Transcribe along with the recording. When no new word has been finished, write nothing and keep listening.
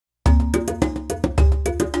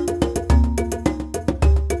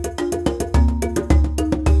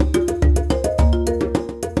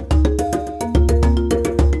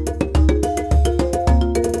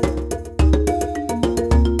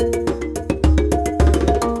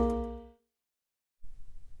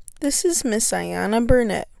This is Miss Ayana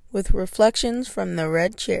Burnett with Reflections from the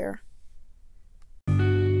Red Chair.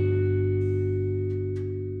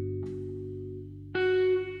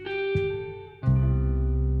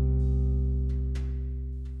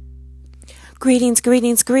 Greetings,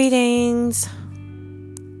 greetings, greetings.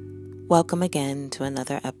 Welcome again to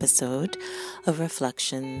another episode of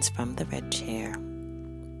Reflections from the Red Chair.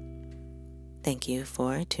 Thank you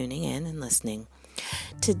for tuning in and listening.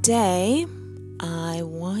 Today, I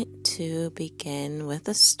want to begin with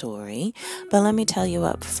a story, but let me tell you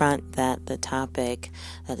up front that the topic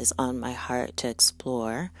that is on my heart to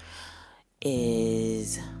explore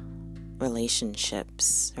is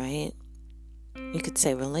relationships, right? You could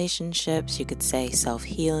say relationships, you could say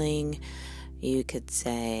self-healing, you could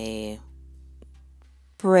say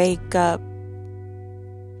breakups,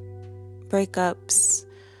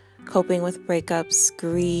 coping with breakups,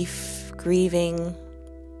 grieving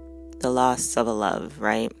the loss of a love,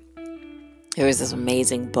 right? There was this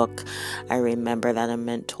amazing book I remember that a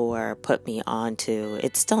mentor put me onto.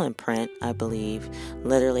 It's still in print, I believe.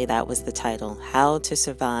 Literally, that was the title, How to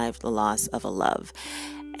Survive the Loss of a Love.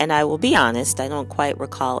 And I will be honest, I don't quite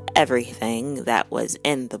recall everything that was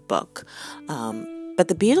in the book. But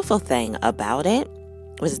the beautiful thing about it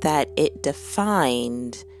was that it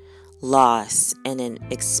defined loss in an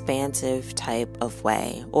expansive type of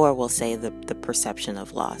way, or we'll say the perception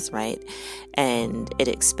of loss, right? And it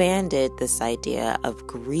expanded this idea of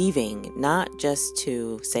grieving, not just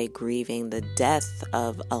to say grieving the death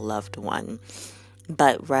of a loved one,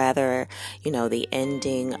 but rather, the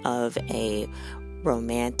ending of a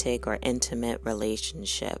romantic or intimate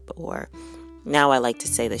relationship, or now I like to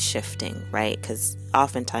say the shifting, right? Because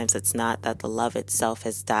oftentimes it's not that the love itself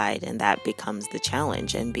has died, and that becomes the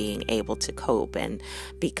challenge in being able to cope. And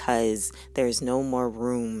because there's no more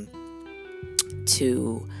room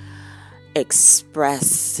to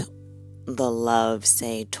express the love,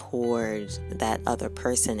 say, toward that other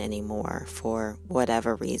person anymore for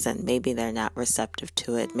whatever reason. Maybe they're not receptive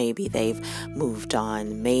to it. Maybe they've moved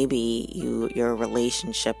on. Maybe your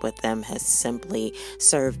relationship with them has simply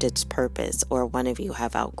served its purpose, or one of you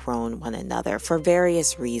have outgrown one another for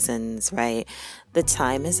various reasons, right? The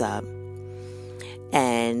time is up,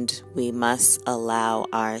 and we must allow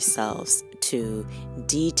ourselves to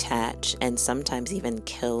detach and sometimes even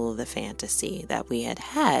kill the fantasy that we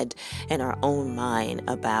had in our own mind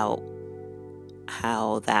about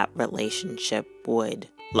how that relationship would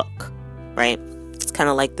look, right? It's kind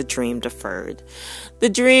of like the dream deferred. The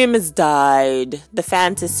dream has died, the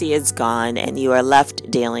fantasy is gone, and you are left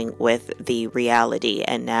dealing with the reality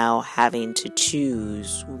and now having to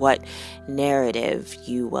choose what narrative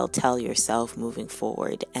you will tell yourself moving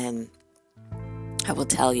forward. And I will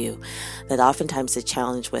tell you that oftentimes the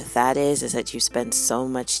challenge with that is that you spend so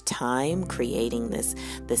much time creating this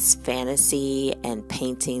fantasy and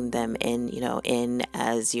painting them in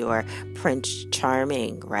as your Prince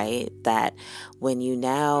Charming, right? That when you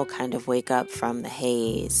now kind of wake up from the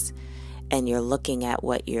haze and you're looking at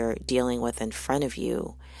what you're dealing with in front of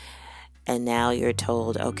you, and now you're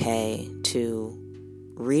told, okay, to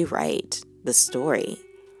rewrite the story,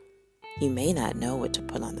 you may not know what to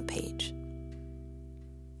put on the page.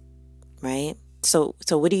 Right? So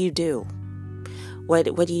what do you do? What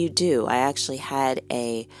do you do? I actually had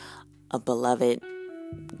a beloved,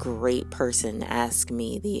 great person ask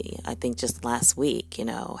me I think just last week,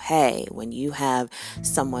 hey, when you have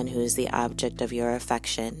someone who's the object of your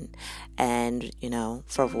affection and,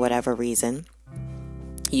 for whatever reason,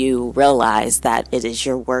 you realize that it is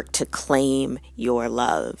your work to claim your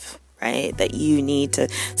love, right? That you need to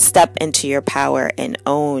step into your power and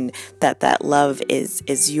own that love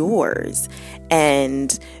is yours,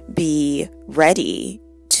 and be ready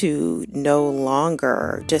to no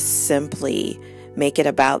longer just simply make it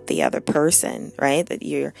about the other person, right? That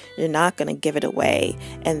you're not going to give it away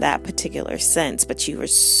in that particular sense, but you are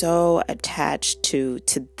so attached to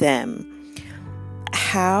them.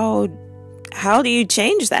 How do you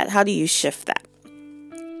change that? How do you shift that?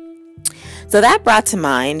 So that brought to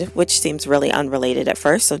mind, which seems really unrelated at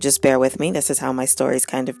first, so just bear with me. This is how my stories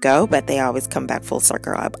kind of go, but they always come back full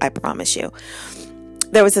circle, I promise you.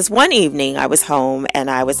 There was this one evening I was home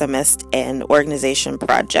and I was amidst an organization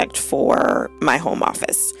project for my home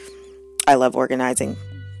office. I love organizing,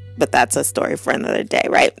 but that's a story for another day,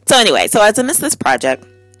 right? So anyway, I was amidst this project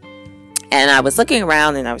and I was looking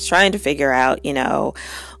around and I was trying to figure out,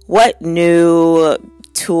 what new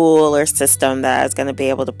tool or system that I was going to be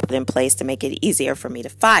able to put in place to make it easier for me to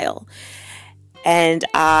file. And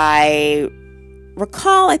I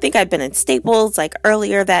recall, I think I'd been in Staples like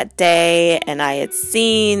earlier that day, and I had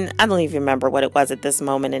seen, I don't even remember what it was at this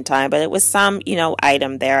moment in time, but it was some,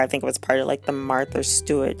 item there. I think it was part of like the Martha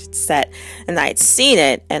Stewart set, and I had seen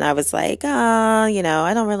it, and I was like, I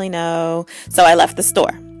don't really know. So I left the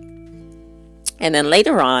store. And then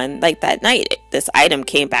later on, like that night, this item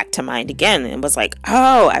came back to mind again and was like,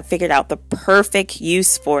 oh, I figured out the perfect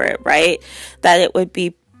use for it, right? That it would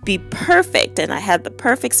be perfect, and I had the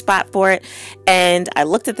perfect spot for it. And I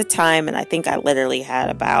looked at the time, and I think I literally had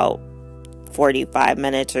about 45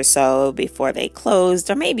 minutes or so before they closed,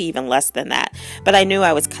 or maybe even less than that. But I knew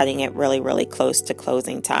I was cutting it really, really close to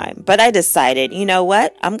closing time. But I decided, you know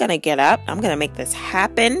what? I'm going to get up. I'm going to make this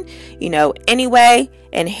happen, anyway.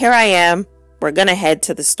 And here I am. We're going to head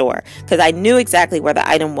to the store because I knew exactly where the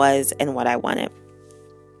item was and what I wanted.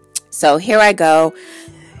 So here I go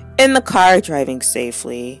in the car, driving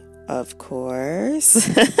safely, of course.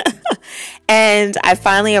 And I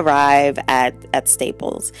finally arrive at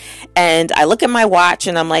Staples, and I look at my watch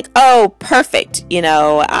and I'm like, oh, perfect.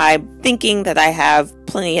 I'm thinking that I have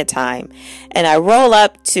plenty of time, and I roll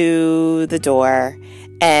up to the door,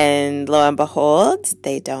 and lo and behold,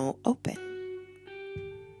 they don't open.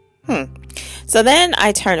 So then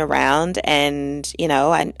I turn around and,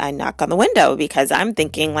 I knock on the window because I'm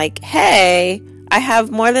thinking like, hey, I have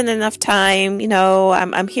more than enough time.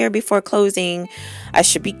 I'm here before closing. I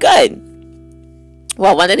should be good.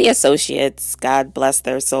 Well, one of the associates, God bless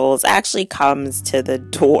their souls, actually comes to the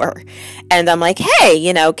door, and I'm like,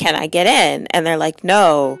 hey, can I get in? And they're like,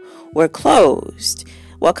 no, we're closed.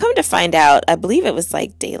 Well, come to find out, I believe it was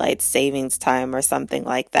like daylight savings time or something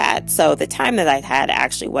like that. So the time that I'd had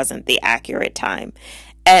actually wasn't the accurate time.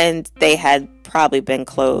 And they had probably been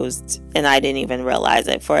closed, and I didn't even realize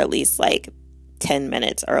it, for at least like 10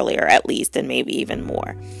 minutes earlier, at least, and maybe even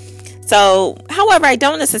more. So, however, I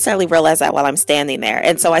don't necessarily realize that while I'm standing there.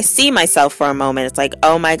 And so I see myself for a moment. It's like,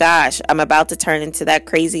 oh my gosh, I'm about to turn into that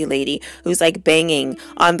crazy lady who's like banging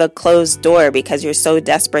on the closed door because you're so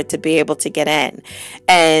desperate to be able to get in.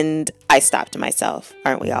 And I stopped myself.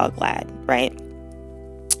 Aren't we all glad, right?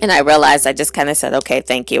 And I realized I just kind of said, okay,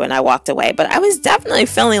 thank you. And I walked away. But I was definitely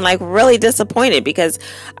feeling like really disappointed because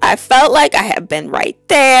I felt like I had been right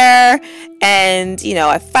there. And,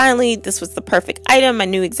 this was the perfect item. I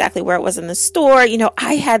knew exactly where it was in the store.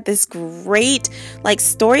 I had this great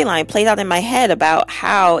storyline played out in my head about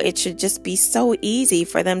how it should just be so easy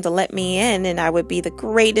for them to let me in. And I would be the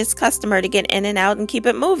greatest customer to get in and out and keep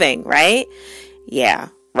it moving, right? Yeah,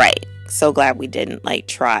 right. So glad we didn't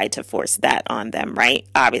try to force that on them, right?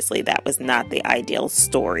 Obviously, that was not the ideal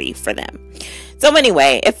story for them. So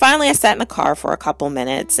anyway, I sat in the car for a couple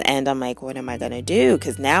minutes, and I'm like, what am I going to do?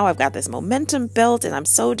 Because now I've got this momentum built, and I'm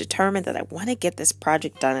so determined that I want to get this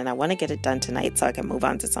project done, and I want to get it done tonight so I can move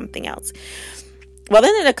on to something else. Well,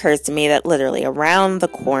 then it occurs to me that literally around the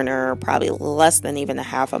corner, probably less than even a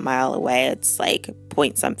half a mile away, it's like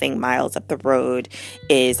point something miles up the road,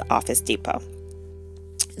 is Office Depot.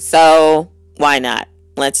 So why not?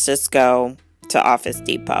 Let's just go to Office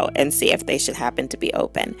Depot and see if they should happen to be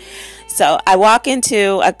open. So I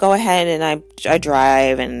go ahead and I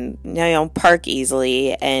drive and, park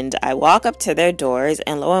easily. And I walk up to their doors,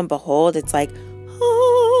 and lo and behold, it's like,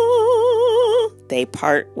 oh, they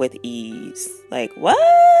part with ease. Like, what?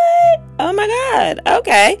 Oh my God.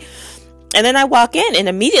 Okay. And then I walk in, and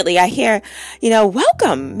immediately I hear,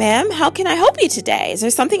 welcome, ma'am. How can I help you today? Is there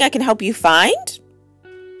something I can help you find?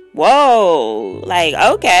 Whoa,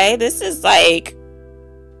 okay, this is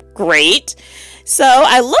great. So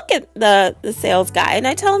I look at the sales guy, and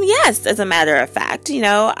I tell him, yes, as a matter of fact,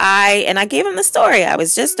 I gave him the story. I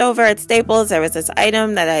was just over at Staples. There was this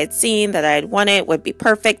item that I had seen that I had wanted, would be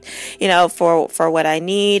perfect, for what I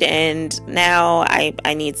need. And now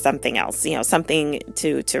I need something else, something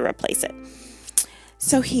to replace it.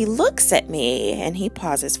 So he looks at me and he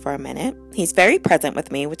pauses for a minute. He's very present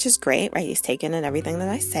with me, which is great, right? He's taken in everything that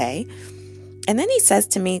I say. And then he says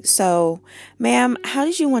to me, so, ma'am, how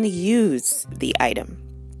did you want to use the item?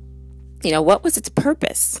 What was its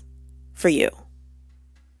purpose for you?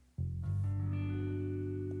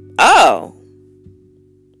 Oh,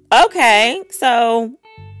 okay. So,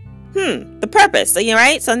 the purpose. So,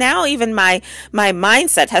 right? So now even my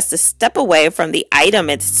mindset has to step away from the item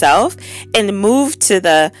itself and move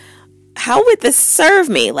to how would this serve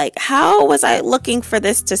me? How was I looking for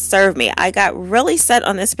this to serve me? I got really set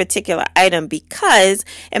on this particular item because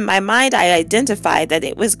in my mind, I identified that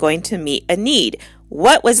it was going to meet a need.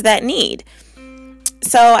 What was that need?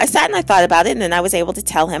 So I sat and I thought about it, and then I was able to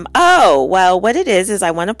tell him, oh, well, what it is I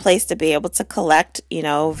want a place to be able to collect,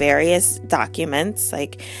 various documents,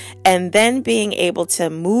 and then being able to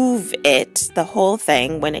move the whole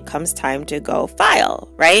thing when it comes time to go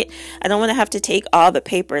file, right? I don't want to have to take all the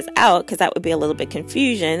papers out because that would be a little bit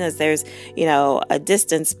confusion, as there's, a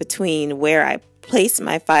distance between where I place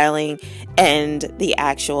my filing and the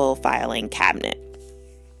actual filing cabinet.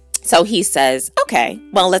 So he says, okay,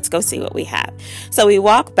 well, let's go see what we have. So we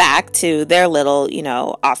walk back to their little,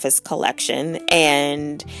 office collection,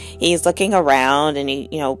 and he's looking around, and he,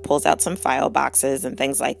 pulls out some file boxes and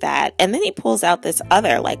things like that. And then he pulls out this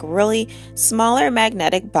other, really smaller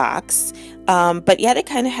magnetic box, but yet it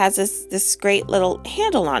kind of has this great little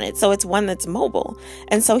handle on it. So it's one that's mobile.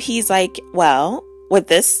 And so he's like, well, would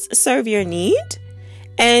this serve your need?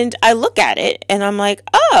 And I look at it and I'm like,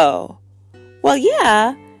 oh, well,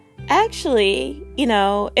 yeah. Actually,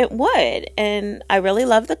 it would. And I really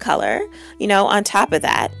love the color, on top of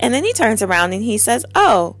that. And then he turns around and he says,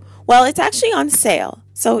 oh, well, it's actually on sale.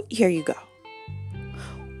 So here you go.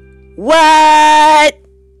 What?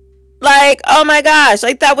 Oh my gosh,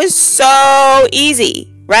 that was so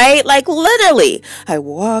easy, right? Literally, I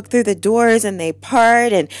walk through the doors and they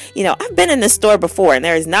part. And, I've been in this store before, and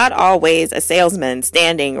there is not always a salesman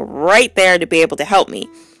standing right there to be able to help me.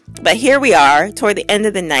 But here we are toward the end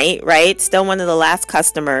of the night, right? Still one of the last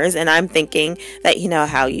customers. And I'm thinking that,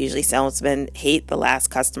 how usually salesmen hate the last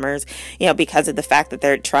customers, because of the fact that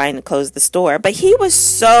they're trying to close the store. But he was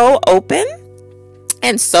so open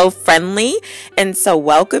and so friendly and so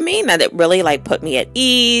welcoming that it really put me at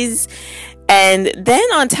ease. And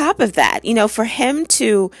then on top of that, for him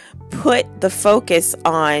to put the focus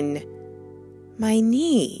on my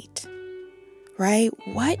need, right?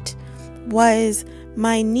 What was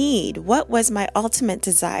my need? What was my ultimate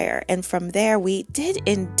desire? And from there, we did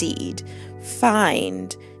indeed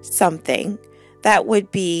find something that would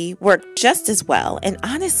work just as well. And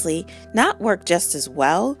honestly, not work just as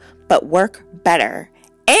well, but work better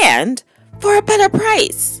and for a better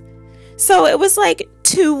price. So it was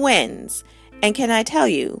 2 wins. And can I tell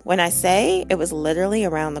you, when I say it was literally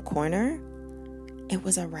around the corner, it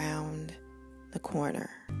was around the corner.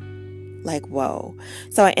 Whoa.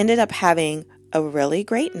 So I ended up having a really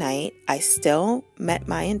great night. I still met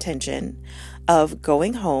my intention of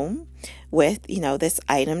going home with, this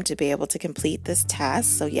item to be able to complete this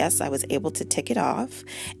task. So yes, I was able to tick it off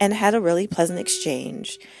and had a really pleasant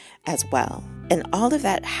exchange as well. And all of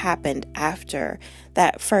that happened after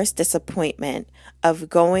that first disappointment of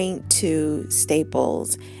going to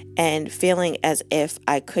Staples and feeling as if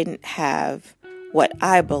I couldn't have what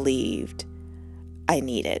I believed I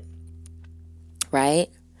needed. Right?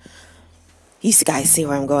 You guys see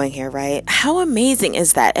where I'm going here, right? How amazing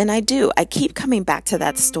is that? And I keep coming back to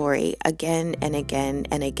that story again and again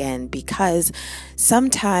and again, because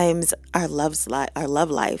sometimes our love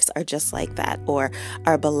lives are just like that, or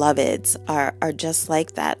our beloveds are just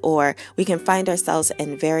like that, or we can find ourselves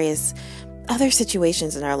in various other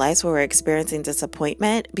situations in our lives where we're experiencing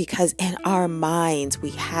disappointment because in our minds we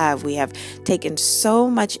have taken so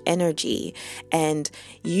much energy and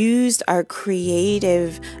used our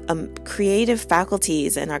creative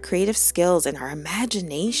faculties and our creative skills and our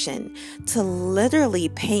imagination to literally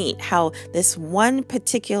paint how this one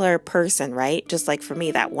particular person, right? Just like for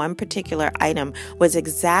me, that one particular item was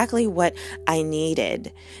exactly what I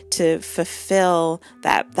needed to fulfill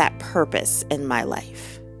that purpose in my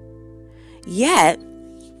life. Yet,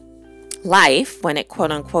 life, when it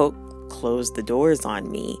quote unquote closed the doors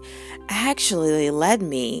on me, actually led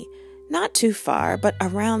me not too far, but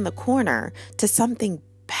around the corner to something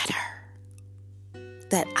better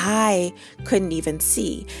that I couldn't even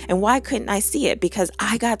see. And why couldn't I see it? Because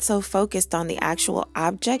I got so focused on the actual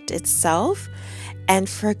object itself and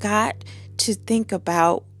forgot to think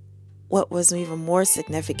about what was even more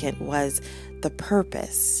significant was the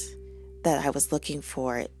purpose that I was looking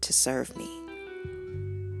for it to serve me.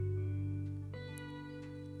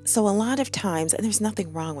 So a lot of times, and there's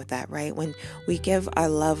nothing wrong with that, right? When we give our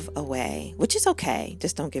love away, which is okay,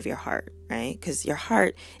 just don't give your heart, right? Because your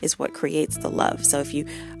heart is what creates the love. So if you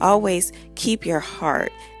always keep your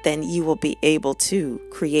heart, then you will be able to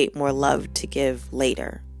create more love to give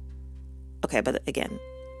later. Okay, but again,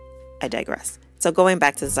 I digress. So going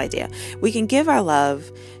back to this idea, we can give our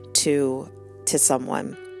love to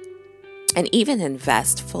someone and even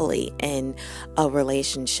invest fully in a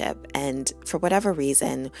relationship. And for whatever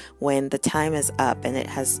reason, when the time is up and it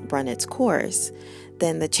has run its course,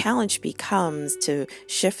 then the challenge becomes to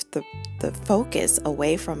shift the focus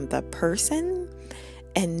away from the person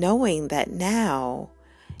and knowing that now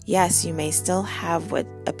Yes, you may still have what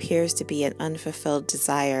appears to be an unfulfilled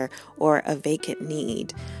desire or a vacant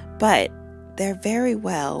need, but there very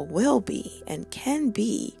well will be and can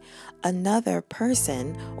be another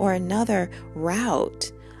person or another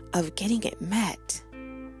route of getting it met.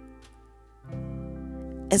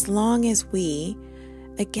 As long as we,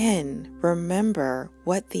 again, remember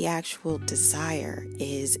what the actual desire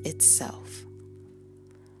is itself.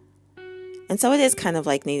 And so it is kind of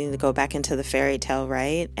like needing to go back into the fairy tale,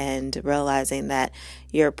 right? And realizing that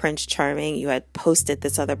you're Prince Charming, you had posted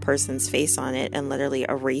this other person's face on it and literally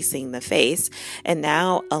erasing the face, and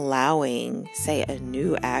now allowing, say, a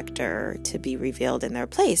new actor to be revealed in their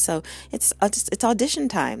place. So it's audition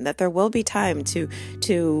time, that there will be time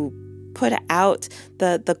to put out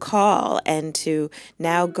the call and to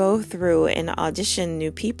now go through and audition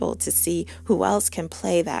new people to see who else can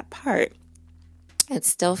play that part and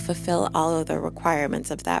still fulfill all of the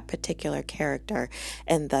requirements of that particular character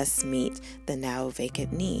and thus meet the now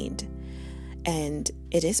vacant need. And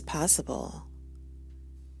it is possible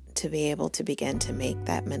to be able to begin to make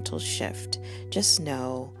that mental shift. Just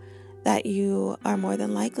know that you are more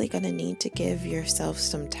than likely going to need to give yourself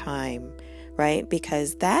some time, right?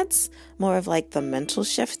 Because that's more of like the mental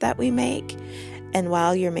shift that we make. And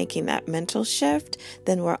while you're making that mental shift,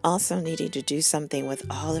 then we're also needing to do something with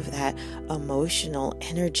all of that emotional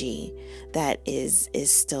energy that is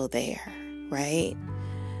still there, right?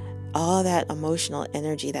 All that emotional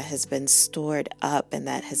energy that has been stored up and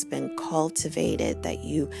that has been cultivated, that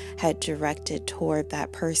you had directed toward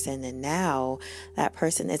that person, and now that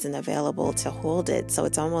person isn't available to hold it. So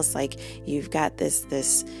it's almost like you've got this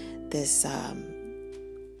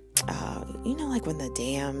like when the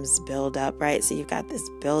dams build up, right? So you've got this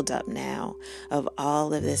buildup now of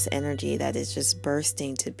all of this energy that is just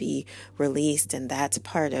bursting to be released. And that's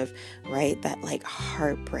part of, right, that like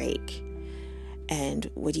heartbreak. And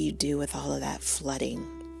what do you do with all of that flooding?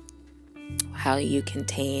 How do you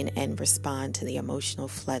contain and respond to the emotional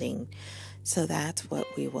flooding? So that's what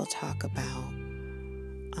we will talk about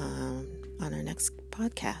on our next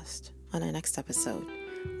podcast, on our next episode,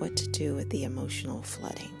 what to do with the emotional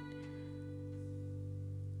flooding.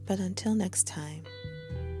 But until next time,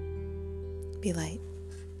 be light.